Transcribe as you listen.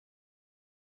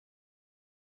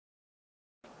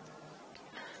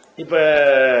இப்ப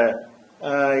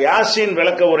யாசின்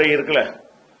விளக்க உரை இருக்குல்ல,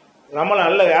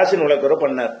 ரமலான்ல யாசின் விளக்க உரை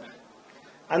பண்ணார்.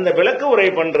 அந்த விளக்க உரை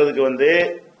பண்றதுக்கு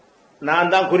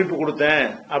நான் தான் குறிப்பு கொடுத்தேன்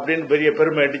அப்படின்னு பெரிய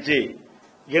பெருமை அடிச்சு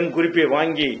என் குறிப்பை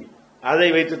வாங்கி அதை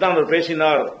வைத்து தான் அவர்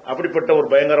பேசினார். அப்படிப்பட்ட ஒரு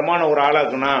பயங்கரமான ஒரு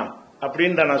ஆளாக்குனா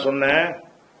அப்படின்னு நான் சொன்னேன்.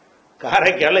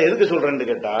 காரைக்கால எதுக்கு சொல்றேன்னு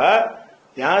கேட்டா,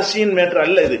 யாசின் மேட்டர்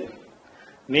அல்ல இது.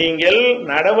 நீங்கள்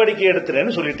நடவடிக்கை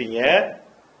எடுத்துறேன்னு சொல்லிட்டீங்க.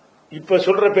 இப்ப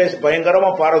சொல்ற பயங்கரமா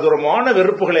பாரதூரமான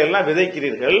வெறுப்புகளை எல்லாம்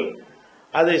விதைக்கிறீர்கள்.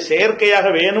 அது செயற்கையாக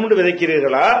வேணும்னு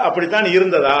விதைக்கிறீர்களா? அப்படித்தான்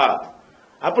இருந்ததா?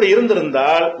 அப்படி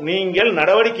இருந்திருந்தால் நீங்கள்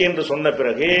நடவடிக்கை என்று சொன்ன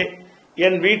பிறகு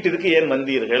என் வீட்டிற்கு ஏன்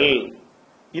வந்தீர்கள்?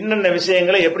 இன்னென்ன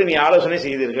விஷயங்களை எப்படி நீ ஆலோசனை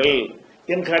செய்தீர்கள்?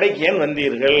 என் கடைக்கு ஏன்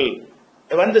வந்தீர்கள்?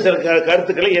 வந்து சில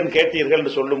கருத்துக்களை ஏன் கேட்டீர்கள்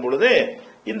என்று சொல்லும் பொழுது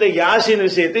இந்த யாசின்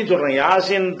விஷயத்தையும் சொல்றேன்.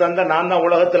 யாசின் தந்த நான் தான்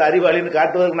உலகத்தில் அறிவாளின்னு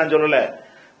காட்டுவதற்கு நான் சொல்லல.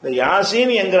 இந்த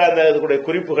யாசின் என்கிற அந்த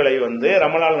குறிப்புகளை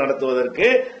ரமலான் நடத்துவதற்கு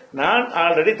நான்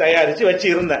ஆல்ரெடி தயாரிச்சு வச்சு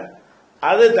இருந்தேன்.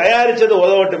 அது தயாரிச்சது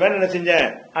உதவட்டுமே என்ன செஞ்சேன்,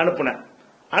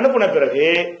 அனுப்புன பிறகு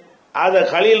அத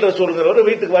கலீல் ரசூல்ங்கிறவர்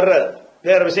வீட்டுக்கு வர்றாரு.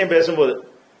 வேற விஷயம் பேசும்போது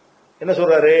என்ன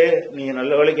சொல்றாரு, நீங்க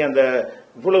நல்ல வேலைக்கு அந்த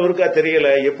இவ்வளவு இருக்கா தெரியல,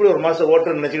 எப்படி ஒரு மாசம்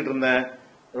ஓட்டுன்னு நினைச்சுக்கிட்டு இருந்தேன்,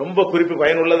 ரொம்ப குறிப்பு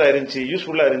பயனுள்ளதா இருந்துச்சு,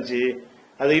 யூஸ்ஃபுல்லா இருந்துச்சு,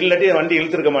 அது இல்லாட்டி வண்டி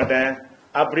இழுத்திருக்க மாட்டேன்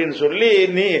அப்படின்னு சொல்லி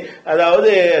நீ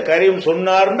அதாவது கரீம்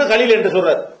சொன்னார்னு கலீல் என்று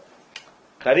சொல்றார்.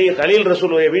 கலீல்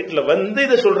ரசூல் வீட்டுல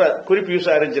இதை சொல்றார், குறிப்பு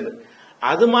யூஸா இருந்துச்சு.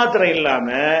 அது மாத்திரம் இல்லாம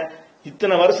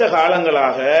இத்தனை வருஷ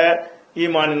காலங்களாக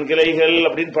ஈமானின் கிளைகள்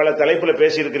அப்படின்னு பல தலைப்புல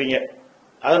பேசி இருக்கிறீங்க,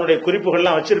 அதனுடைய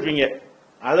குறிப்புகள்லாம் வச்சிருப்பீங்க.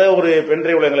 அதை ஒரு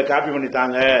பென்ட்ரைவ்ல எங்களுக்கு காப்பி பண்ணி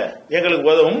தாங்க, எங்களுக்கு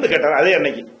உதவும் கேட்டார். அதே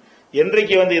அன்னைக்கு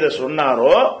என்றைக்கு இதை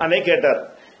சொன்னாரோ அன்னைக்கு கேட்டார்.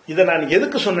 இதை நான்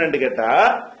எதுக்கு சொன்னேன்னு கேட்டா,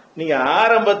 நீங்க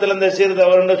ஆரம்பத்தில் இந்த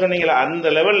சீர்தவறுன்னு சொன்னீங்களா, அந்த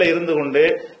லெவல்ல இருந்து கொண்டு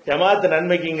ஜமாத்து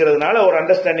நன்மைக்குங்கிறதுனால ஒரு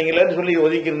அண்டர்ஸ்டாண்டிங்ல சொல்லி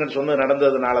ஒதுக்கிருங்கன்னு சொன்னது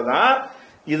நடந்ததுனாலதான்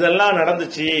இதெல்லாம்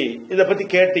நடந்துச்சு. இதை பத்தி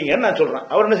கேட்டீங்கன்னு நான் சொல்றேன்.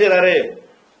 அவர் என்ன செய்யறாரு,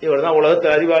 இவர் தான் உலகத்து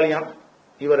அறிவாளியாம்,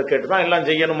 இவரை கேட்டுதான் எல்லாம்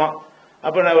செய்யணுமா,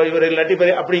 அப்ப இவர் இல்லாட்டி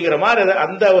அப்படிங்கிற மாதிரி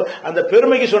அந்த அந்த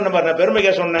பெருமைக்கு சொன்ன மாதிரி நான்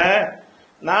பெருமைக்கா சொன்னேன்.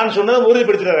 நான் சொன்னதை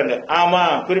உறுதிப்படுத்தினாங்க. ஆமா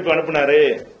குறிப்பு அனுப்புனாரு.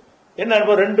 என்ன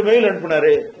அனுப்ப 2 மெயில்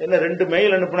அனுப்புனாரு. என்ன 2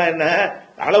 மெயில் அனுப்புனா என்ன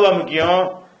அளவா முக்கியம்?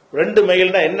 2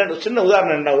 மெயில்னா என்ன, சின்ன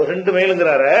உதாரணம் என்ன, 2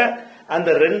 மெயிலுங்கிறாரு.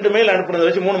 அந்த 2 மெயில் அனுப்புனதை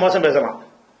வச்சு 3 மாசம் பேசலாம்.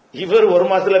 இவர் 1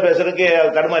 மாசத்துல பேசுறதுக்கு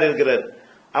தடுமாறி இருக்கிறார்.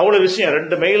 அவ்வளவு விஷயம்.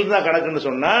 2 மெயில் தான் கணக்குன்னு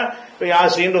சொன்னா இப்ப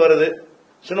யாசின் வருது.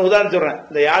 சின்ன உதாரணம் சொல்றேன்.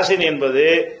 இந்த யாசின் என்பது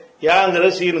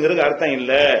யாங்கிறது சீனுங்கிறது அர்த்தம்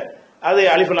இல்ல. அதை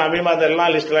அலிஃபுல் அமீம்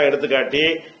அதெல்லாம் லிஸ்ட் எல்லாம் எடுத்துக்காட்டி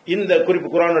இந்த குறிப்பு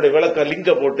குர்ஆனுடைய விளக்க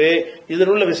லிங்க போட்டு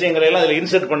இதில் உள்ள விஷயங்களை எல்லாம் இதுல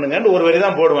இன்சர்ட் பண்ணுங்கன்னு ஒரு வரி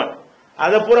தான் போடுவேன்.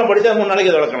 அதை பூரா படிச்சா 3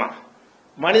 நாளைக்கு விளக்கலாம்.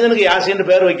 மனிதனுக்கு யாசின்னு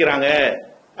பேர் வைக்கிறாங்க,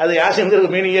 அது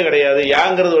யாசின்ங்கிறது மீனிங்கே கிடையாது.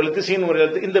 யாங்கிறது எழுத்து, சீன் ஒரு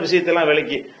எழுத்து. இந்த விஷயத்தெல்லாம்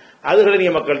விளக்கி அதுகளை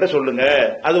நீங்க மக்கள்கிட்ட சொல்லுங்க.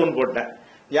 அது ஒன்று போட்டேன்.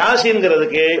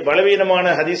 யாசின்ங்கிறதுக்கு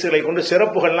பலவீனமான ஹதீசுகளை கொண்டு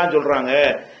சிறப்புகள்லாம் சொல்றாங்க.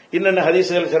 இன்னென்ன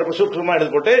ஹதீசுகள் சிறப்பு சூட்சமா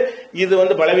எடுத்து போட்டு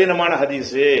இது பலவீனமான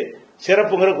ஹதீஸு,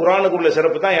 சிறப்புங்கிற குர்ஆனுக்கு உள்ள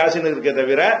சிறப்பு தான் யாசினுக்கு இருக்கே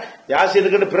தவிர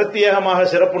யாசினுக்கு பிரத்யேகமாக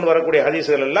சிறப்புன்னு வரக்கூடிய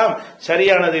ஹதீசுகள் எல்லாம்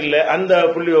சரியானது இல்லை. அந்த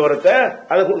புள்ளி விவரத்தை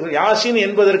யாசின்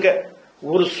என்பதற்கு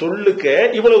ஒரு சொல்லுக்கு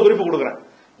இவ்வளவு குறிப்பு கொடுக்குறேன்.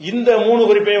 இந்த 3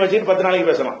 குறிப்பையும் வச்சுட்டு 10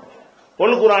 நாளைக்கு பேசலாம்.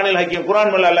 ஒல் குர்ஆனில் ஹக்கீம்,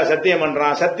 குர்ஆன் மேல அல்லாஹ் சத்தியம்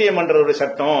பண்றான், சத்தியம் பண்றதுடைய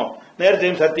சட்டம்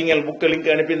நேரத்தையும் சத்தியங்கள் புக்க லிங்க்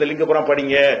அனுப்பி இந்த லிங்க் பூரா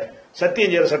படிங்க,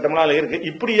 சத்தியம் செய்யற சட்டம்லாம் இருக்கு.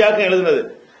 இப்படியாக எழுதுனது.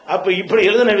 அப்ப இப்படி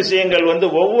எழுதின விஷயங்கள்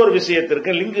ஒவ்வொரு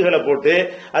விஷயத்திற்கும் லிங்குகளை போட்டு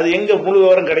அது எங்க முழு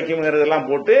விவரம் கிடைக்கும்ங்கிறதெல்லாம்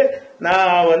போட்டு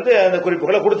நான் அந்த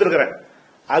குறிப்புகளை கொடுத்திருக்கிறேன்.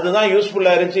 அதுதான்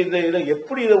யூஸ்ஃபுல்லா இருந்துச்சு. இதை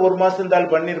எப்படி இதை 1 மாசம்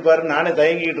இருந்தாலும் பண்ணிருப்பாரு நானே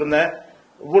தயங்கிட்டு இருந்தேன்.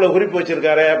 இவ்வளவு குறிப்பு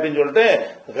வச்சிருக்காரு அப்படின்னு சொல்லிட்டு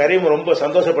கரீம் ரொம்ப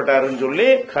சந்தோஷப்பட்டாருன்னு சொல்லி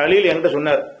கலீல் என்கிட்ட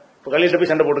சொன்னார். கலீல்கிட்ட போய்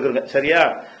சண்டை போட்டுக்கிறேங்க, சரியா?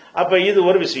 அப்ப இது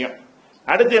ஒரு விஷயம்.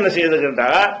 அடுத்து என்ன செய்யுதுன்னா,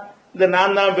 இந்த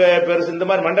நான் தான் பெருசு இந்த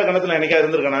மாதிரி மண்ட கணத்துல என்னைக்கா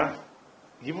இருந்திருக்கேனா?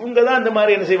 இவங்க தான் இந்த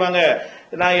மாதிரி என்ன செய்வாங்க,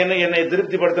 நான் என்னை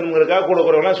திருப்திப்படுத்தணுங்கிறதுக்காக கூட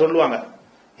குறைவெல்லாம் சொல்லுவாங்க.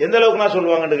 எந்த அளவுக்குலாம்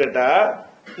சொல்லுவாங்கன்னு கேட்டா,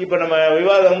 இப்ப நம்ம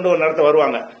விவாதம் ஒரு நடத்த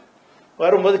வருவாங்க.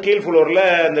 வரும்போது கீழ் புளோர்ல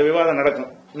இந்த விவாதம்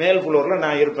நடக்கும், மேல் புளோர்ல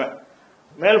நான் இருப்பேன்.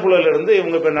 மேல் புலோர்ல இருந்து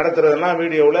இவங்க இப்ப நடத்துறதெல்லாம்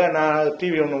வீடியோல நான்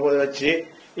டிவி ஒன்று வச்சு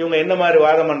இவங்க என்ன மாதிரி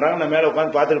வாதம் பண்றாங்க நான் மேல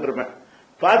உட்காந்து பாத்துக்கிட்டு இருப்பேன்.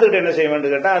 பாத்துக்கிட்டு என்ன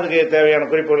செய்வேன்னு கேட்டா, அதுக்கு தேவையான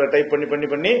குறிப்புகளை டைப்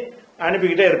பண்ணி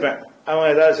அனுப்பிக்கிட்டே இருப்பேன். அவங்க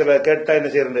ஏதாவது சில கேட்டா என்ன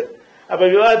செய்யறது. அப்ப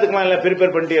விவாதத்துக்குலாம் எல்லாம்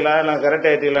ப்ரிப்பேர் பண்ணிட்டீங்களா, எல்லாம் கரெக்ட்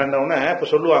ஆயிட்டீங்களான்னு இப்ப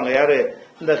சொல்லுவாங்க. யாரு,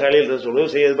 இந்த கலீல் சொல்லு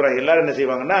செய்ய எல்லாரும் என்ன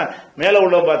செய்வாங்கன்னா, மேல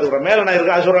உள்ளவன் பாத்துக்கிறோம், மேல நான்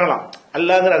இருக்கா சொல்றாங்களாம்,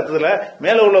 அல்லாங்கிற அர்த்தத்துல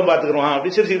மேல உள்ளவன் பாத்துக்கிறோம்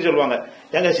அப்படி சிரிச்சுட்டு சொல்லுவாங்க.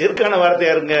 எங்க சிறுக்கான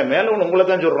வார்த்தையா இருங்க, மேல உள்ள உங்களை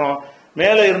தான் சொல்றோம்,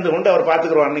 மேல இருந்து கொண்டு அவர்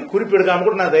பாத்துக்கிறோம், அன்னைக்கு குறிப்பெடுக்காம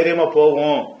கூட நான் தைரியமா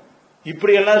போவோம்.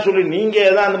 இப்படி எல்லாம் சொல்லி நீங்க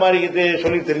ஏதாவது அந்த மாதிரி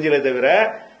சொல்லி தெரிஞ்சதே தவிர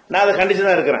நான் அதை கண்டிச்சு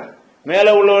தான் இருக்கிறேன்.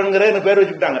 மேல உள்ளவன்கிற எனக்கு பேர்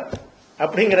வச்சுக்கிட்டாங்க.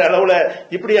 அப்படிங்கிற அளவுல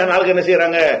இப்படியா நாளுக்கு என்ன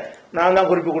செய்யறாங்க, நான் தான்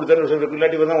குறிப்பு கொடுத்தேன்னு சொல்லி,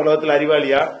 இல்லாட்டி தான் உலகத்தில்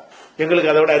அறிவாளியா,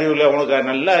 எங்களுக்கு அதை விட அறிவு இல்லை, உனக்கு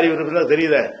நல்ல அறிவு இருக்குன்னு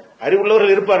தெரியுத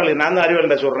அறிவுள்ளவர்கள் இருப்பார்கள், நான் தான்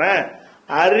அறிவு சொல்றேன்.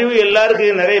 அறிவு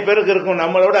எல்லாருக்கும் நிறைய பேருக்கு இருக்கும்,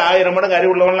 நம்மளோட 1000 மடங்கு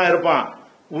அறிவு உள்ளவன்லாம் இருப்பான்.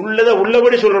 உள்ளதை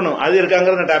உள்ளபடி சொல்லணும், அது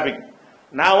இருக்காங்கிறது டாபிக்.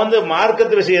 நான்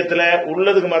மார்க்கத்து விஷயத்துல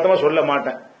உள்ளதுக்கு மாத்தமா சொல்ல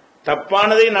மாட்டேன்.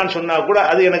 தப்பானதை நான் சொன்னா கூட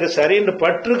அது எனக்கு சரின்னு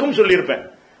பற்றுக்கும் சொல்லியிருப்பேன்.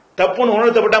 தப்புன்னு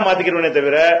உணர்த்தப்பட்டா மாத்திக்கிறேனே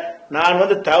தவிர நான்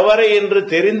தவறை என்று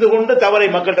தெரிந்து கொண்டு தவறை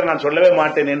மக்கள்கிட்ட நான் சொல்லவே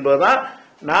மாட்டேன் என்பதுதான்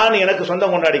நான் எனக்கு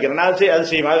சொந்தம் கொண்டாடிக்கிறேன். நான் அது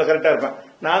செய்வேன், அது கரெக்டா இருப்பேன்.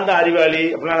 நான் தான் அறிவாளி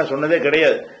அப்படிலாம் நான் சொன்னதே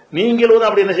கிடையாது. நீங்களும்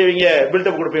அப்படி என்ன செய்வீங்க,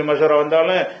 பில்டப் கொடுப்பீங்க. மசோரா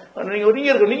வந்தாலும்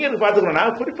நீங்க பாத்துக்கணும்.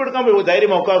 நான் குறிப்பிடுக்காம போய்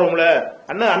தைரியமா உட்காருவோம்ல,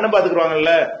 அண்ணன்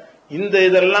பாத்துக்குவாங்கல்ல. இந்த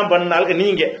இதெல்லாம் பண்ணாலும்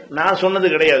நீங்க நான் சொன்னது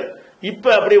கிடையாது.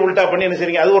 இப்ப அப்படி உல்டா பண்ணி என்ன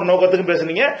செய்றீங்க, அது ஒரு நோக்கத்துக்கு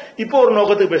பேசுனீங்க, இப்போ ஒரு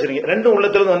நோக்கத்துக்கு பேசுறீங்க. ரெண்டும்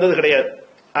உள்ளத்திலிருந்து வந்தது கிடையாது.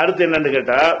 அடுத்து என்னன்னு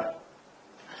கேட்டா,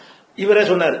 இவரே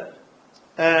சொன்னார்,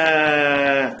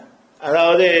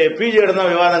 அதாவது பிஜி எடுத்தா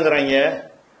விவாதங்கிறாங்க,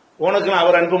 உனக்கு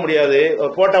அவர் அனுப்ப முடியாது,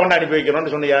 போட்டா வேண்டாம் அனுப்பி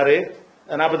வைக்கணும்னு சொன்ன யாரு?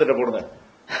 48 போடுங்க.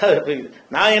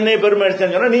 நான் என்னை பெருமை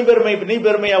அடிச்சேன்னு சொன்னா நீ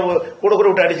பெருமையா கூட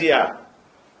விட்டு அடிச்சியா?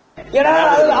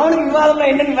 அவனுக்கு விவாதம்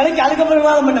என்ன விலைக்கு அதுக்கப்புறம்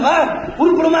விவாதம் பண்ணுவா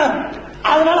உருப்படுமா?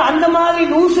 அதனால அந்த மாதிரி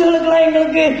லூசுகளுக்கு எல்லாம்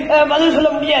எங்களுக்கு பதில் சொல்ல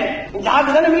முடியாது.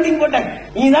 ஜாக்கு தானே மீட்டிங் போட்டேன்,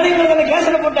 நீ தானே எங்களுக்கு அந்த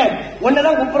கேசல போட்டேன்,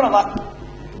 ஒன்னதான் கூப்பிடுறவா.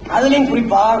 அதுலயும்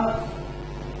குறிப்பா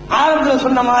ஆரம்பத்தில்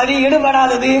சொன்ன மாதிரி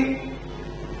எடுபடாதது,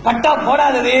 பட்டா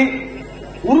போடாதது,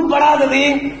 உருப்படாதது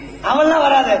அவன்லாம்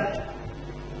வராத.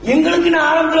 எங்களுக்கு நான்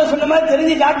ஆரம்பத்தில் சொன்ன மாதிரி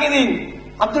தெரிஞ்சு ஜாக்கியது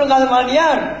அப்துல் காதர்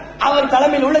மாதிரியார் அவர்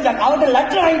தலைமையில் உள்ள ஜாக், அவர்கிட்ட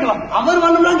லெட்டர் வாங்கிட்டு வா. அவர்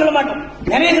வரணும்லாம் சொல்ல மாட்டோம்.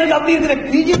 நிறைய பேருக்கு அப்படி இருக்கிற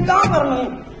பிஜே தான்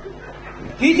வரணும்,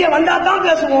 பிஜே வந்தா தான்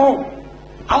பேசுவோம்,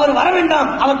 அவர் வர வேண்டாம்,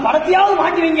 அவர் படத்தையாவது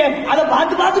மாட்டுவீங்க, அதை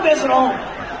பார்த்து பேசுறோம்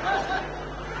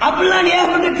அப்படிலாம்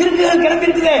ஏகப்பட்ட கிறுக்குகள் கிளம்பி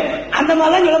இருக்குது. அந்த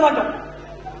மாதிரிலாம் சொல்ல மாட்டோம்.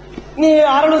 நீ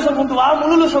அரை லட்சம் கூட்டு வா,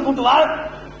 முழு லட்சம் கூட்டு வா,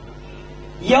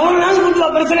 எவனாலும் கூட்டு வா,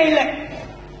 பிரச்சனை இல்லை.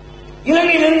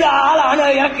 இலங்கையிலிருந்து ஆள்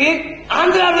இறக்கு,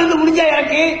 ஆந்திராவிலிருந்து முடிஞ்சா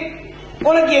இறக்கு,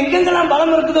 உனக்கு எங்கெங்கெல்லாம்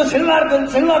பலம் இருக்குதோ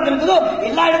செல்வாக்கு இருக்குதோ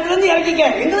எல்லா இடத்துல இருந்து இறக்கிக்க.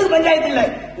 எங்களுக்கு பஞ்சாயத்து இல்ல.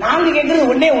 நாங்க கேட்கறது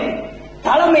ஒன்னே ஒண்ணு,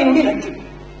 தலைமையினுடைய லட்சம்.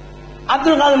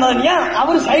 அப்துல் காதர் மதனியா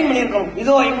அவர் சைன் பண்ணியிருக்கணும்,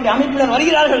 இதோ எங்களுடைய அமைப்பினர்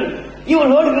வருகிறார்கள்,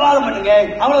 இவர்களோடு விவாதம் பண்ணுங்க,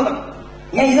 அவ்வளவுதான்.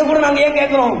 ஏன் இதை கூட நாங்க ஏன்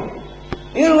கேட்கிறோம்?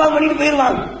 இது விவாதம் பண்ணிட்டு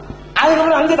போயிருவாங்க.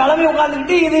 அதுக்கப்புறம் அங்க தலைமை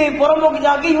உட்கார்ந்துட்டு இது புறம்போக்கு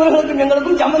ஜாக்கு, இவர்களுக்கும்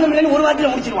எங்களுக்கும் சம்பந்தம் இல்லைன்னு ஒரு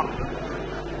வாரத்தில் முடிச்சிருவான்.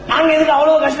 நாங்க எதுக்கு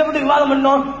அவ்வளவு கஷ்டப்பட்டு விவாதம்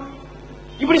பண்ணோம்?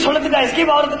 இப்படி சொல்லத்துக்கா,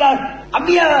 எஸ்கேப் ஆகிறதுக்கா?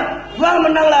 அப்படியா விவாதம்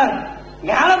பண்ணாங்களா?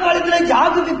 மேலப்பாளையத்துல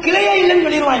ஜாக்குக்கு கிளையே இல்லைன்னு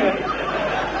சொல்லிடுவாங்க.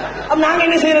 அப்ப நாங்க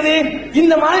என்ன செய்யறது?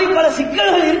 இந்த மாதிரி பல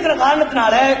சிக்கல்கள் இருக்கிற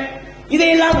காரணத்தினால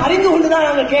இதையெல்லாம் அறிந்து கொண்டுதான்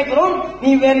நாங்க கேட்கிறோம்.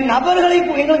 நீ வேறு நபர்களை,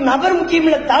 எங்களுக்கு நபர் முக்கியம்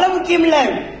இல்ல, தலை முக்கியம் இல்ல.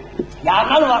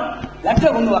 யாருனாலும் வா,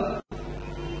 லெட்டர் கொண்டு வா,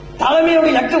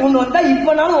 தலைமையுடைய லெட்டர் கொண்டு வந்தா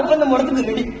இப்பனாலும் ஒப்பந்தம் போடுறதுக்கு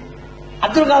ரெடி.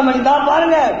 அப்துல் காதர் மணி தான்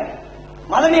பாருங்க,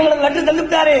 மதன் எங்களுக்கு லெட்டர்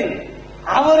தந்துட்டாரு,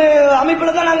 அவர்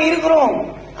அமைப்புல தான் நாங்க இருக்கிறோம்,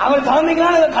 அவர்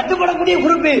தலைமைக்கெல்லாம் கட்டுப்படக்கூடிய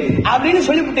குறிப்பு அப்படின்னு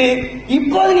சொல்லிவிட்டு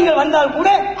இப்போது நீங்கள் வந்தால் கூட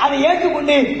அதை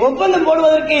ஏற்றுக்கொண்டு ஒப்பந்தம்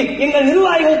போடுவதற்கு எங்கள்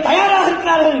நிர்வாகிகள் தயாராக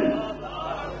இருக்கிறார்கள்.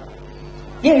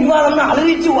 ஏன் விவாதம்னா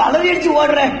அலறியடிச்சு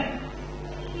ஓடுற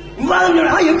விவாதம்?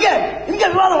 எங்க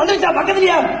விவாதம் வந்துருச்சா?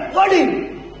 பக்கத்துலயா? ஓடு.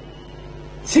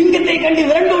 சிங்கத்தை கண்டு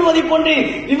விரண்டு விடுவதை போன்று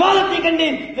விவாதத்தை கண்டு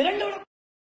விரண்டு.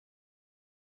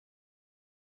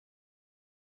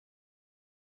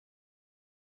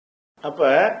 அப்ப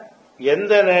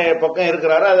எந்த பக்கம்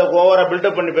இருக்கிறாரோ அதை ஓவரா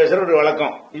பில்டப் பண்ணி பேசுற ஒரு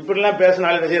வழக்கம். இப்படிலாம்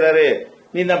பேசினாலும் என்ன செய்யறாரு,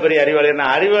 நீ தான் பெரிய அறிவாளி.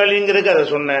 நான் அறிவாளிங்கிறதுக்கு அதை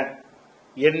சொன்னேன்,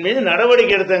 என் மீது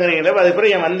நடவடிக்கை எடுத்தங்கிறீங்களா, அதுக்கு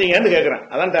பிறகு ஏன் வந்தீங்கன்னு கேட்கிறேன்.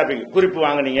 அதான் டாபிக். குறிப்பு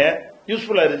வாங்கினீங்க,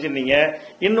 யூஸ்ஃபுல்லா இருந்துச்சுன்னீங்க,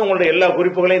 இன்னும் உங்களுடைய எல்லா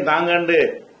குறிப்புகளையும் தாங்கன்னு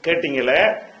கேட்டீங்களே,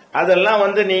 அதெல்லாம்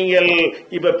நீங்கள்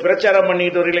இப்ப பிரச்சாரம்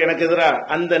பண்ணிட்டு வரீங்களா எனக்கு எதிராக,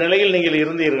 அந்த நிலையில் நீங்கள்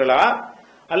இருந்தீர்களா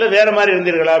அல்ல வேற மாதிரி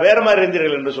இருந்தீர்களா? வேற மாதிரி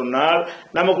இருந்தீர்கள் என்று சொன்னால்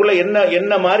நமக்குள்ள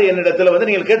என்ன மாதிரி என்னிடத்துல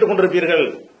நீங்கள் கேட்டுக்கொண்டிருப்பீர்கள்.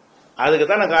 அதுக்கு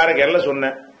தான் நான் காரைக்கால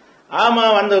சொன்னேன். ஆமா,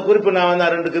 அந்த குறிப்பு நான்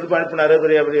 2 குறிப்பு அனுப்பினாரு,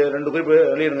 2 குறிப்பு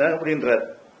வெளியிடுங்க அப்படின்றார்.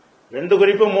 2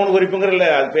 குறிப்பு 3 குறிப்புங்கிற இல்ல,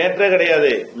 அது மேற்றே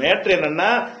கிடையாது. மேற்று என்னன்னா,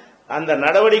 அந்த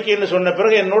நடவடிக்கைன்னு சொன்ன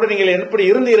பிறகு என்னோட நீங்கள் எப்படி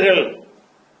இருந்தீர்கள்,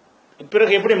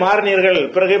 பிறகு எப்படி மாறினீர்கள்,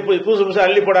 பிறகு புதுசு புதுசு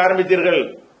அள்ளி போட ஆரம்பித்தீர்கள்,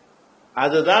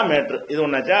 அதுதான் மேட்ரு. இது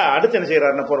ஒன்னாச்சா. அடுத்து என்ன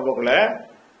செய்யறாருன்னா, போறப்போக்குல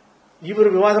இவர்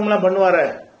விவாதம் எல்லாம் பண்ணுவார,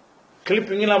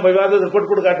 கிளிப்பிங்கெல்லாம் விவாதத்தை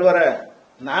போட்டு காட்டுவார,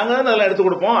 நாங்க தான் அதெல்லாம் எடுத்து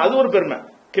கொடுப்போம். அது ஒரு பெருமை.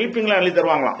 கிளிப்பிங்லாம் அள்ளி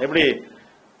தருவாங்களாம். எப்படி?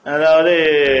 அதாவது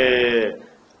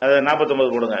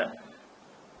 49 கொடுங்க.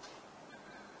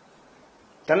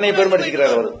 தன்னை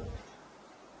பெருமடிச்சுக்கிறார் அவரு.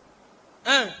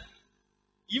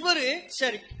 இவரு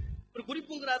சரி ஒரு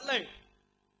குறிப்புங்கிறாருல,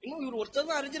 இன்னும் இவர் ஒருத்தர்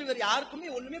தான் அறிஞர், வேறு யாருக்குமே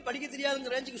ஒண்ணுமே படிக்க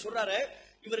தெரியாதுங்கிற ரேஞ்சுக்கு சொல்றாரு.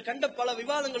 இவர் கண்ட பல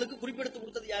விவாதங்களுக்கு குறிப்பெடுத்து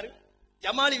கொடுத்தது யாரு?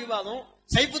 ஜமாலி விவாதம்,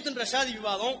 சைஃபுத்தின் ரஷாதி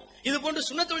விவாதம், இது போன்று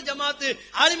சுன்னத்துல் ஜமாத்து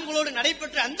ஆலிம்களோடு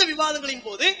நடைபெற்ற அந்த விவாதங்களின்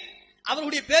போது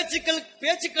அவருடைய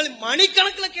பேச்சுக்கள்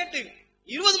மணிக்கணக்கில் கேட்டு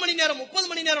 20 மணி நேரம், 30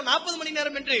 மணி நேரம், 40 மணி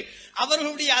நேரம் என்று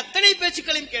அவர்களுடைய அத்தனை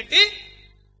பேச்சுக்களையும் கேட்டு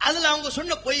அதுல அவங்க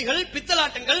சொன்ன பொய்கள்,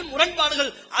 பித்தலாட்டங்கள்,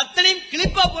 முரண்பாடுகள் அத்தனையும்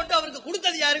கிளிப்பா போட்டு அவருக்கு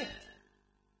கொடுத்தது யாரு?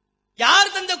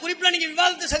 யார் தந்த குறிப்பில் நீங்க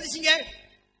விவாதத்தை சந்திச்சீங்க?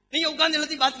 நீங்க உட்கார்ந்து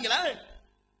எல்லாத்தையும் பாத்தீங்களா?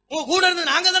 உங்க கூட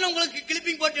இருந்து நாங்க தானே உங்களுக்கு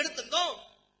கிளிப்பிங் போட்டு எடுத்திருந்தோம்.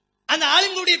 அந்த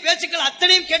ஆளுங்களுடைய பேச்சுக்கள்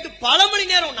அத்தனையும் கேட்டு பல மணி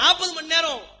நேரம், 40 மணி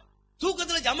நேரம்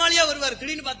தூக்கத்துல ஜமாலியா வருவார்.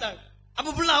 திடீர்னு பார்த்தாங்க, அப்ப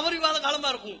ஃபுல்லா அவர் விவாத காலமா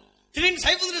இருக்கும். திடீர்னு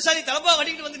சைஃபுல் ரிசாலி தலப்பா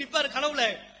கட்டிட்டு வந்து நிப்பாரு கனவுல.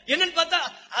 என்னன்னு பார்த்தா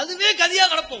அதுவே கதியா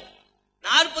கிடப்போம்.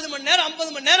 40 மணி நேரம்,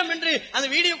 50 மணி நேரம் என்று அந்த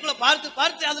வீடியோக்குள்ள பார்த்து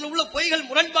பார்த்து அதுல உள்ள பொய்கள்,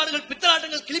 முரண்பாடுகள்,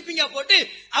 பித்தலாட்டங்கள் கிளிப்பிங்கா போட்டு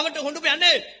அவர்கிட்ட கொண்டு போய்,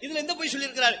 அண்ணே இதுல எந்த பொய் சொல்லி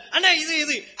இருக்கிறாரு, அண்ணே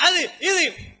இது அது இது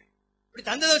இப்படி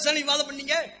தந்ததை வச்சாலும் விவாதம்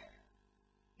பண்ணீங்க.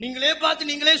 நீங்களே பார்த்து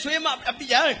நீங்களே சுயமா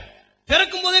அப்படியா?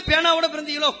 பிறக்கும் போதே பேனாவோட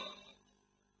பிறந்தீங்களோ?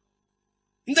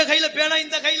 இந்த கையில பேனா,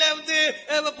 இந்த கையில வந்து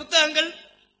புத்தகங்கள்,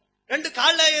 2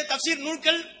 கால தஃசீர்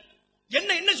நூல்கள்.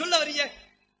 என்ன சொல்ல வரீங்க?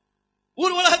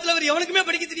 ஊர் உலகத்துல அவர் எவனுக்குமே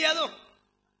படிக்க தெரியாதோ?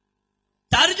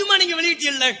 தர்ஜுமா நீங்க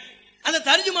வெளியிட்டீங்கல்ல, அந்த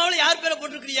தர்ஜுமாவில் யார் பேரை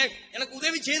போட்டிருக்கிறீங்க? எனக்கு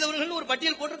உதவி செய்தவர்கள் ஒரு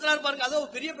பட்டியல் போட்டிருக்கிறார் பாருங்க, அதோ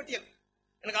ஒரு பெரிய பட்டியல்.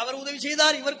 எனக்கு அவர் உதவி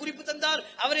செய்தார், இவர் குறிப்பு தந்தார்,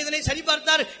 அவர் இதனை சரி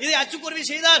பார்த்தார், இதை அச்சுக்குறவி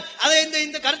செய்தார், அதை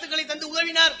இந்த கருத்துக்களை தந்து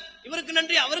உதவினார், இவருக்கு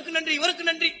நன்றி, அவருக்கு நன்றி, இவருக்கு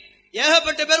நன்றி.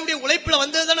 ஏகப்பட்ட பேருடைய உழைப்புல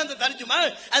வந்ததுதான் அந்த தர்ஜுமா.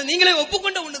 அது நீங்களே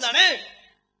ஒப்புக்கொண்ட ஒண்ணுதானே?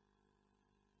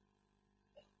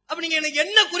 அப்ப நீங்க எனக்கு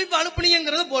என்ன குறிப்பு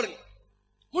அனுப்புனீங்கிறத போடுங்க,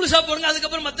 முழுசா போடுங்க.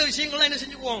 அதுக்கப்புறம் மற்ற விஷயங்கள்லாம் என்ன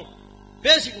செஞ்சுக்குவோம்,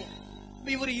 பேசிக்குவோம்.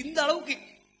 இவர் இந்த அளவுக்கு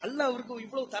அல்லாஹ் அவருக்கு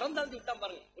இவ்வளவு தரம் தாழ்ந்து விட்டான்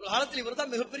பாருங்க. ஒரு காலத்தில் இவர்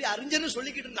தான் மிகப்பெரிய அறிஞர்னு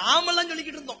சொல்லிக்கிட்டு இருந்தோம், நாமெல்லாம்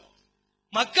சொல்லிக்கிட்டு இருந்தோம்,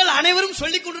 மக்கள் அனைவரும்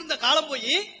சொல்லிக் கொண்டிருந்த காலம்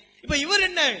போய் இப்ப இவர்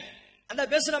என்ன அந்த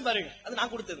பேசுறான் பாருங்க, அது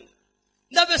நான் கொடுத்தது.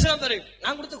 இந்த பேசுறான் பாருங்க,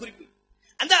 நான் கொடுத்த குறிப்பு.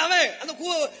 அந்த அவன் அந்த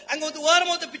அங்க வந்து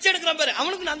ஓரமா பிச்சை எடுக்கிறான் பாரு,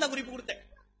 அவனுக்கு நான் தான் குறிப்பு கொடுத்தேன்.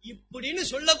 இப்படின்னு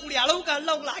சொல்லக்கூடிய அளவுக்கு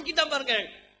அல்லாஹ் உங்களை ஆக்கிட்டான் பாருங்க.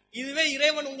 இதுவே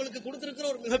இறைவன் உங்களுக்கு கொடுத்திருக்கிற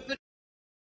ஒரு மிகப்பெரிய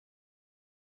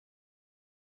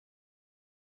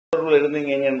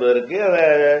இருந்தீங்க என்பதற்கு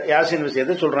யாசின்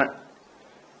விஷயத்தை சொல்றேன்.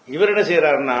 இவர் என்ன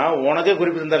செய்யறாருன்னா, உனக்கே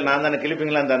குறிப்பு இருந்தால் நான் தானே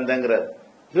கிளிப்பிங்களா தந்தேங்கிறார்.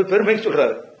 இவர் பெருமைக்கு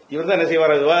சொல்றாரு. இவர் தான் என்ன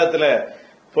செய்வார், விவாதத்தில்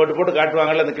போட்டு போட்டு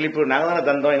காட்டுவாங்கல்ல அந்த கிளிப்பு, நாங்க தானே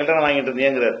தந்தோம், எங்கள்கிட்ட வாங்கிட்டு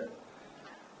இருந்தேங்கிறார்.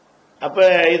 அப்ப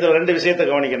இது 2 விஷயத்தை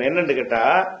கவனிக்கணும். என்னன்னு கேட்டா,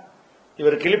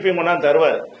 இவர் கிளிப்பிங் கொண்டாந்து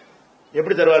தருவார்.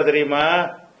 எப்படி தருவார் தெரியுமா?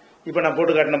 இப்ப நான்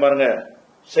போட்டு காட்டின பாருங்க,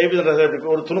 சைபு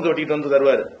ஒரு துணுக்க வெட்டிட்டு வந்து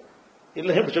தருவார்.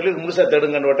 இல்ல இப்ப சொல்லி முழுசா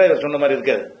தேடுங்கன்னு போட்டா இவர் சொன்ன மாதிரி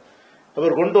இருக்காது.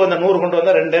 அவர் கொண்டு வந்த 100 கொண்டு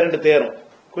வந்தா 2 தேரும்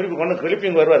குறிப்பு கொண்டு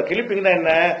கிளிப்பிங் வருவார். கிளிப்பிங்னா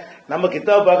என்ன, நம்ம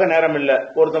கித்தாவை பார்க்க நேரம் இல்ல,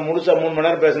 ஒருத்தன் முழுசா 3 மணி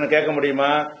நேரம் பேசணும், கேட்க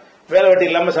முடியுமா? வேலை வெட்டி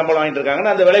இல்லாம சம்பளம் வாங்கிட்டு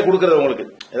இருக்காங்கன்னா அந்த வேலையை கொடுக்கறது உங்களுக்கு,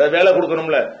 ஏதாவது வேலை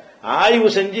கொடுக்கணும்ல, ஆய்வு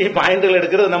செஞ்சு பாயிண்ட்கள்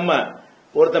எடுக்கிறது நம்ம.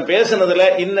 ஒருத்தன் பேசுனதுல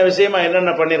இன்ன விஷயமா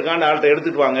என்னென்ன பண்ணிருக்கான்னு ஆள்கிட்ட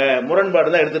எடுத்துட்டு வாங்க,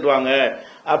 முரண்பாடு தான் எடுத்துட்டு வாங்க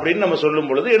அப்படின்னு நம்ம சொல்லும்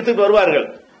பொழுது எடுத்துட்டு வருவார்கள்.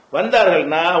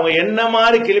 வந்தார்கள்னா அவங்க என்ன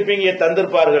மாதிரி கிளிப்பிங்க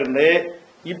தந்திருப்பார்கள்னு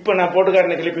இப்ப நான் போட்டு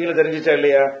காட்டின கிளிப்பிங்ல தெரிஞ்சிச்சா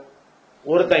இல்லையா?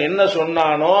 ஒருத்தன் என்ன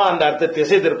சொன்னானோ அந்த அர்த்த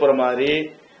திசை திருப்புற மாதிரி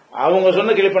அவங்க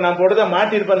சொன்ன கிளிப்ப நான் போட்டுதான்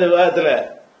மாட்டிருப்பேன். அந்த விவாதத்துல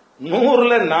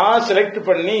 100ல நான் செலக்ட்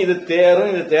பண்ணி இது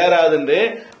தேரும் இது தேராதுன்னு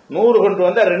 100 கொண்டு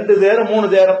வந்தா 2 தேரும் 3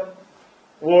 தேரும்.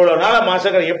 இவ்வளவு நாள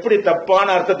மாசக்கர் எப்படி தப்பான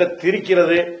அர்த்தத்தை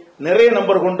திரிக்கிறது, நிறைய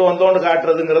நம்பர் கொண்டு வந்தோன்னு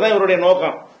காட்டுறதுங்கிறதா இவருடைய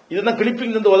நோக்கம். இதுதான்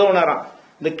கிளிப்பிங் வந்து உதவுனாராம்.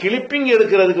 இந்த கிளிப்பிங்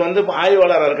எடுக்கிறதுக்கு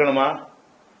ஆய்வாளராக இருக்கணுமா,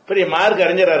 பெரிய மார்க்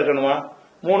அறிஞராக இருக்கணுமா?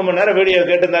 3 மணி நேரம் வீடியோ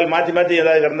கேட்டிருந்தால் மாத்தி மாத்தி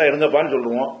ஏதாவது இருந்தா எடுங்கப்பான்னு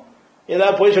சொல்லுவோம்,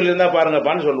 ஏதாவது போய் சொல்லியிருந்தா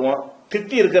பாருங்கப்பான்னு சொல்லுவோம்.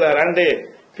 திட்டி இருக்கிறார். அண்டு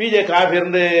பிஜே காஃபி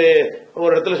இருந்து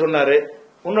ஒரு இடத்துல சொன்னாரு,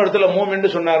 இன்னொரு இடத்துல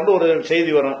மூமெண்ட் சொன்னாருன்னு ஒரு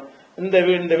செய்தி வரும்.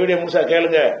 இந்த வீடியோ முழுசா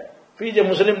கேளுங்க, பிஜே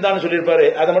முஸ்லீம் தான் சொல்லியிருப்பாரு,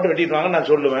 அதை மட்டும் வெட்டிட்டு வாங்க நான்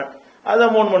சொல்லுவேன். அதை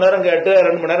 3 மணி நேரம் கேட்டு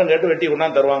 2 மணி நேரம் கேட்டு வெட்டி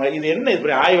கொண்டாந்து தருவாங்க. இது என்ன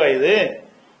இப்படி ஆய்வா? இது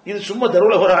சும்மா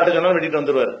தெருவில் ஒரு ஆட்டுக்கெல்லாம் வெட்டிட்டு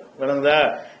வந்துருவாரு. விளங்குதா?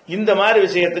 இந்த மாதிரி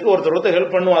விஷயத்துக்கு ஒருத்தர்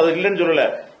ஹெல்ப் பண்ணுவோம், அது இல்லைன்னு சொல்லல.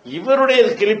 இவருடைய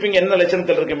கிளிப்பிங் என்ன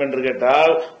லட்சணத்தில் இருக்கும் என்று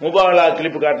கேட்டால், முபாலா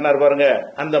கிளிப்பு காட்டினார் பாருங்க,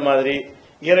 அந்த மாதிரி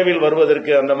இரவில்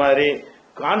வருவதற்கு அந்த மாதிரி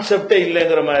கான்செப்டே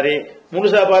இல்லைங்கிற மாதிரி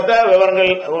முழுசா பார்த்தா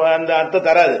விவரங்கள் அந்த அர்த்தம்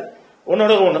தராது.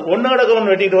 ஒன்னோட ஒன்னு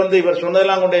வெட்டிட்டு வந்து இவர்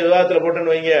சொன்னதெல்லாம் கொண்ட விவாதத்தில்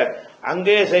போட்டுன்னு வைங்க,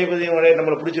 அங்கே சைபதி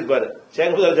நம்மளை பிடிச்சிருப்பாரு,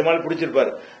 ஷேக் ஜமால்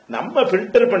பிடிச்சிருப்பாரு. நம்ம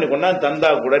பில்டர் பண்ணி கொண்டாந்து தந்தா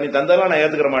கூட நீ தந்தாலாம் நான்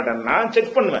ஏத்துக்கிற மாட்டேன், நான்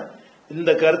செக் பண்ணுவேன்.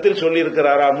 இந்த கருத்தில் சொல்லி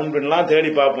இருக்கிறாரா முன்பின்லாம்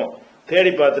தேடி பார்ப்போம்.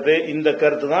 தேடி பார்த்துட்டு இந்த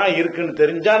கருத்து தான் இருக்குன்னு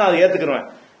தெரிஞ்சா நான் அதை ஏத்துக்கிறேன்.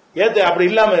 அப்படி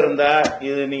இல்லாம இருந்தா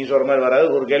இது நீங்க சொல்ற மாதிரி வராது,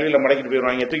 ஒரு கேள்வியில மடக்கிட்டு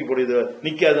போயிடுவாங்க, தூக்கி போடுது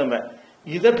நிக்காதுமே.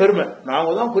 இதை பெருமை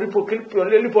நாங்க தான் குறிப்பு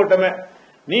எழுதி போட்டோமே.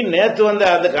 நீ நேத்து வந்த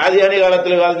அந்த காதியானி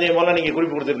காலத்துல வாழ்ந்த போல நீங்க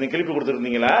கிளிப்பு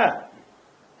கொடுத்திருந்தீங்களா?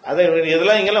 அதை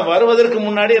இதெல்லாம் இங்கெல்லாம் வருவதற்கு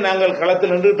முன்னாடி நாங்கள்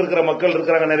களத்தில் நின்றுட்டு இருக்கிற மக்கள்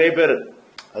இருக்கிறாங்க நிறைய பேர்.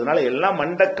 அதனால எல்லாம்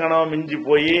மண்டக்கணம் மிஞ்சி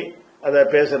போய் அதை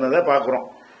பேசுறத பாக்குறோம்.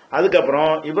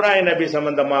 அதுக்கப்புறம் இப்ராஹிம் நபி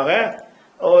சம்பந்தமாக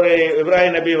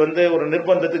இப்ராஹிம் நபி ஒரு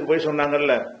நிர்பந்தத்துக்கு போய்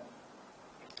சொன்னாங்கல்ல.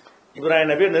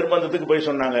 இப்ராஹிம் நபி நிர்பந்தத்துக்கு போய்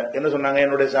சொன்னாங்க. என்ன சொன்னாங்க?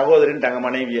 என்னுடைய சகோதரின்ட்டாங்க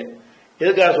மனைவிய.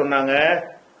 எதுக்காக சொன்னாங்க?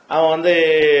 அவன் வந்து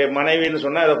மனைவின்னு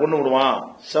சொன்னா அதை கொண்டு விடுவான்,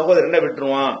 சகோதரன்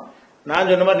விட்டுருவான், நான்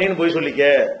சொன்ன மாதிரி நீனு போய் சொல்லிக்க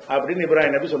அப்படின்னு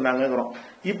இப்ராஹிம் நபி சொன்னாங்கிறோம்.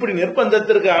 இப்படி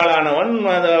நிர்பந்தத்திற்கு ஆளானவன்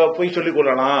அதை போய் சொல்லிக்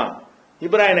கொள்ளலாம்.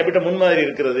 இப்ராஹிம் நபிட்ட முன்மாதிரி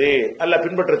இருக்கிறது, அல்ல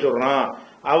பின்பற்ற சொல்றான்.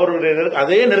 அவருடைய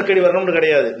அதே நெருக்கடி வரணும்னு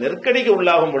கிடையாது. நெருக்கடிக்கு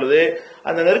உள்ளாகும் பொழுது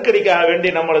அந்த நெருக்கடிக்காக வேண்டி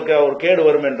நம்மளுக்கு ஒரு கேடு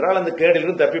வரும் என்றால் அந்த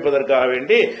கேடிலிருந்து தப்பிப்பதற்காக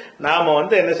வேண்டி நாம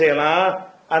வந்து என்ன செய்யலாம்,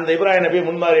 அந்த இப்ராஹிம் நபி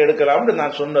முன்மாதிரி எடுக்கலாம்னு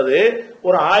நான் சொன்னது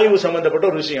ஒரு ஆய்வு சம்பந்தப்பட்ட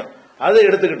ஒரு விஷயம். அதை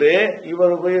எடுத்துக்கிட்டு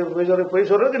இவர் போய்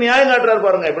சொல்றதுக்கு நியாயம் காட்டுறாரு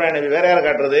பாருங்க. இப்ராஹிம் நபி வேற யாரை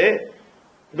காட்டுறது?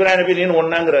 இப்ராஹிம் நபி நீனு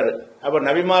ஒன்னாங்கிறாரு. அப்ப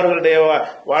நபிமார்களுடைய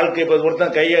வாழ்க்கை இப்ப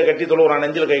ஒருத்தன் கையை கட்டி தொழுகிறான்,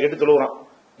 நெஞ்சில் கை கட்டி தொழுகிறான்.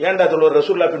 ஏன்டா தொழுவர்?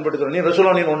 ரசூல்லா பின்பற்றி நீ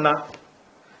ரசூலா நீ ஒன்னா?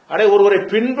 அடே, ஒருவரை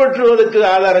பின்பற்றுவதற்கு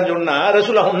ஆதாரம் சொன்னா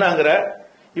ரசூலா ஒன்னாங்கிற.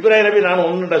 இப்ராஹிம் நபி நான்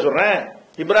ஒன்னுடா சொல்றேன்.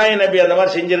 இப்ராஹிம் நபி அந்த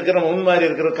மாதிரி செஞ்சிருக்கிற முன் மாதிரி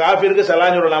இருக்கிற காபிருக்கு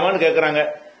சலான் சொல்லலாமான்னு கேட்கறாங்க.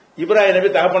 இப்ராஹிம் நபி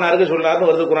தகப்பனாருக்கு சொல்லாருன்னு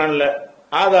வருது குரான்ல,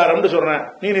 ஆதாரம்னு சொல்றேன்.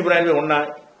 நீ இப்ராஹிம் நபி ஒன்னா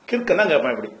கிறுக்கன்னா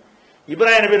கேட்பான். இப்படி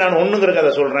இப்ராஹிம் நபி நான் ஒண்ணுங்கிற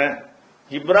கதை சொல்றேன்.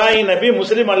 இப்ராஹிம் நபி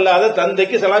முஸ்லிம் அல்லாத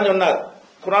தந்தைக்கு சலான் சொன்னார்,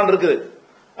 குரான் இருக்குது.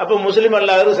 அப்ப முஸ்லிம்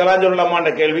அல்லாத சலான்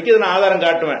சொல்லலாமான்ற கேள்விக்கு நான் ஆதாரம்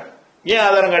காட்டுவேன். ஏன்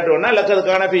ஆதாரம் காட்டுவேன்னா, லக்கது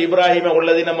கானபி இப்ராஹிம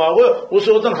உள்ளதினமாவு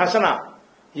உசூத்துன் ஹசனா,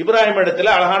 இப்ராஹிம்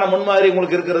இடத்துல அழகான முன்மாதிரி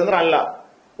உங்களுக்கு இருக்கிறதுங்கிற அல்லாஹ்.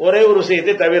 ஒரே ஒரு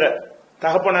விஷயத்தை தவிர,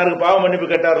 தகப்பனாருக்கு பாவ மன்னிப்பு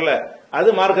கேட்டார்ல, அது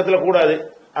மார்க்கத்துல கூடாது.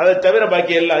 அதை தவிர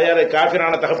பாக்கி எல்லா யாரு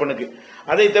காஃபிரான தகப்பனுக்கு,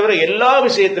 அதை தவிர எல்லா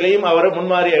விஷயத்திலையும் அவரை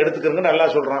முன்மாதிரியா எடுத்துக்கிறோங்கன்னு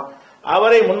அல்லாஹ் சொல்றான்.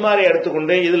 அவரை முன்மாதிரியா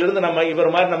எடுத்துக்கொண்டு இதுல இருந்து நம்ம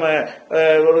இவர் மாதிரி நம்ம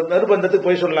ஒரு நிர்பந்தத்துக்கு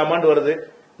போய் சொல்லலாமான்னு வருது.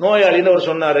 நோயாளின்னு அவர்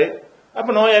சொன்னாரு. அப்ப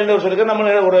நோயாளின்னு அவர் சொல்லிக்க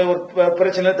நம்ம ஒரு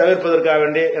பிரச்சனை தவிர்ப்பதற்காக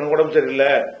வேண்டி எனக்கு உடம்பு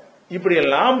சரியில்லை இப்படி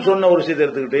எல்லாம் சொன்ன ஒரு விஷயத்தை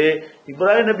எடுத்துக்கிட்டு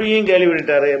இப்ராஹிம் நபியும் கேள்வி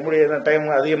பண்ணிட்டாரு.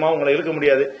 டைம் அதிகமா உங்களை இழுக்க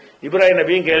முடியாது, இப்ராஹிம்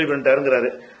நபியும் கேள்வி பண்ணிட்டாருங்கிறாரு.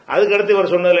 அதுக்கடுத்து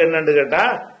இவர் சொன்னதுல என்னன்னு கேட்டா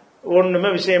ஒண்ணுமே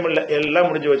விஷயம் இல்ல, எல்லாம்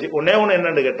முடிஞ்சு வச்சு. ஒன்னே ஒண்ணு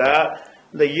என்னன்னு கேட்டா,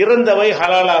 இந்த இறந்தவை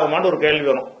ஹலால் ஆகுமான்னு ஒரு கேள்வி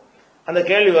வரும். அந்த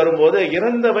கேள்வி வரும்போது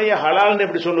இறந்தவை ஹலால்னு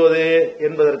எப்படி சொல்லுவது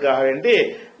என்பதற்காக வேண்டி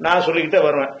நான் சொல்லிக்கிட்டே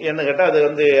வருவேன். என்ன கேட்டா, அது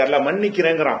வந்து எல்லாம்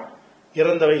மன்னிக்கிறேங்கிறான்.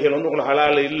 இறந்தவைகள் வந்து உங்களுக்கு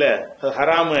ஹலால் இல்ல, அது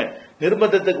ஹராமு,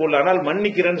 நிர்பந்தத்துக்கு உள்ளானால்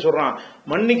மன்னிக்கிறேன்னு சொல்றான்.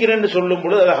 மன்னிக்கிறேன்னு சொல்லும்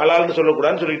பொழுது அது ஹலால்னு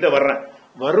சொல்லக்கூடாதுன்னு சொல்லிக்கிட்டே வர்றேன்.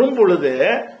 வரும் பொழுது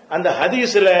அந்த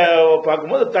ஹதீஸ்ல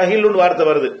பார்க்கும்போது தஹிலுன்னு வார்த்தை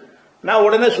வருது. நான்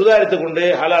உடனே சுதாரித்து கொண்டு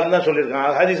ஹலால் தான்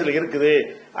சொல்லியிருக்கேன், ஹதீஸ்ல இருக்குது,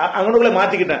 அங்கனுக்குள்ள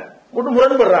மாத்திக்கிட்டேன். மட்டும்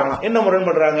முரண்படுறாங்க. என்ன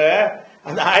முரண்படுறாங்க?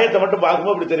 அந்த ஆயத்தை மட்டும்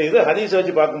பார்க்கும்போது அப்படி தெரியுது, ஹதீஸை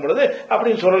வச்சு பார்க்கும் பொழுது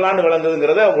அப்படின்னு சொல்லலான்னு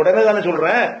விளங்குதுங்கிறத உடனே தானே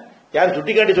சொல்றேன். யாரும்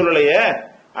சுட்டி காட்டி சொல்லலையே.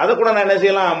 அதை கூட நான் என்ன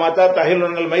செய்யலாம், மாத்தா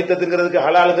தஹிலுங்கள் மைத்தத்துங்கிறதுக்கு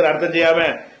ஹலாலுங்கிற அர்த்தம் செய்யாம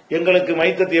எங்களுக்கு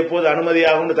மைத்தத்து எப்போது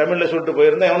அனுமதியாகும்னு தமிழ்ல சொல்லிட்டு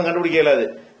போயிருந்தா எவனும் கண்டுபிடிக்க இயலாது.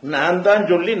 நான் தான்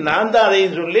சொல்லி நான் தான்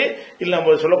அதையும் சொல்லி இல்ல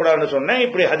நம்ம சொல்லக்கூடாதுன்னு சொன்னேன்.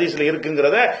 இப்படி ஹதீஸ்ல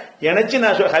இருக்குங்கிறத இணைச்சு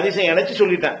நான் ஹதீஸை இணைச்சு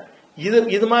சொல்லிட்டேன்.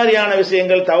 இது மாதிரியான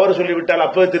விஷயங்கள் தவறு சொல்லிவிட்டால்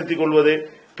அப்போ திருத்திக் கொள்வது,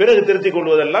 பிறகு திருத்திக்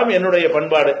கொள்வதெல்லாம் என்னுடைய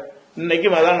பண்பாடு.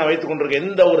 இன்னைக்கும் அதான் நான் வைத்துக் கொண்டிருக்கேன்.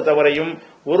 எந்த ஒரு தவறையும்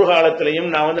ஒரு காலத்திலையும்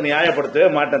நான் வந்து நியாயப்படுத்தவே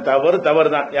மாட்டேன். தவறு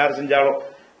தான் யார் செஞ்சாலும்.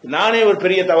 நானே ஒரு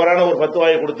பெரிய தவறான ஒரு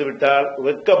பத்துவாயை கொடுத்து விட்டால்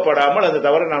வெட்கப்படாமல் அந்த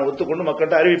தவறை நான் ஒத்துக்கொண்டு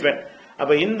மக்கள்கிட்ட அறிவிப்பேன்.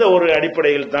 அப்ப இந்த ஒரு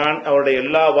அடிப்படையில் தான் அவருடைய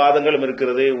எல்லா வாதங்களும்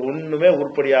இருக்கிறது. ஒண்ணுமே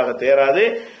உருப்படியாக தேராது.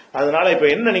 அதனால இப்ப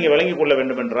என்ன நீங்க விளங்கிக் கொள்ள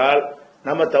வேண்டும் என்றால்,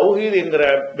 நம்ம தௌஹீத் என்கிற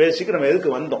பேசிக் நம்ம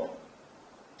எதுக்கு வந்தோம்?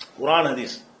 குர்ஆன்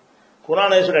ஹதீஸ்.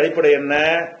 குர்ஆன் ஹதீஸோட அடிப்படை என்ன?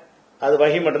 அது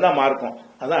வஹி மட்டும்தான் மார்க்கம்,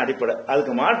 அதான் அடிப்படை.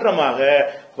 அதுக்கு மாற்றமாக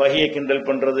வஹியை கிண்டல்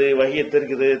பண்றது, வஹியை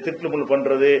திட்டுமுள்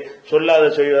பண்றது, சொல்லாத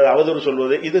அவதூறு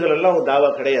சொல்வது, இதுகள் எல்லாம் ஒரு தாவா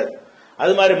கிடையாது.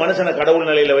 அது மாதிரி மனுஷனை கடவுள்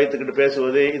நிலையில வைத்துக்கிட்டு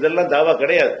பேசுவது, இதெல்லாம் தாவா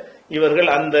கிடையாது. இவர்கள்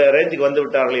அந்த ரேஞ்சுக்கு வந்து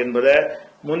விட்டார்கள் என்பதை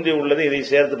முந்தி உள்ளது இதை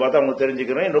சேர்த்து பார்த்தா அவங்க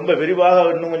தெரிஞ்சுக்கிறேன். ரொம்ப விரிவாக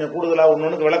இன்னும் கொஞ்சம் கூடுதலாக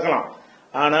ஒன்னொன்னுக்கு விளக்கலாம்.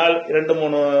 ஆனால்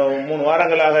 2-3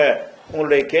 வாரங்களாக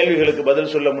உங்களுடைய கேள்விகளுக்கு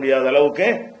பதில் சொல்ல முடியாத அளவுக்கு,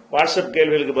 வாட்ஸ்அப்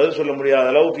கேள்விகளுக்கு பதில் சொல்ல முடியாத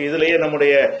அளவுக்கு இதிலேயே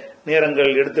நம்முடைய நேரங்கள்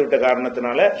எடுத்துவிட்ட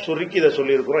காரணத்தினால சுருக்கி இதை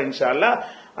சொல்லியிருக்கிறோம். இன்ஷா அல்லாஹ்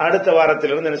அடுத்த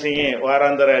வாரத்திலிருந்து என்ன செய்யும்,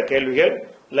 வாராந்தர கேள்விகள்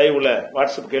லைவ்ல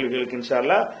வாட்ஸ்அப் கேள்விகளுக்கு இன்ஷா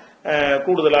அல்லாஹ்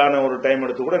கூடுதலான ஒரு டைம்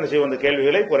எடுத்து கூட என்ன செய்வோம், அந்த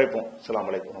கேள்விகளை குறைப்போம்.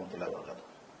 அஸ்ஸலாமு அலைக்கும் வரஹ்மத்துல்லாஹி வபரகாத்துஹு.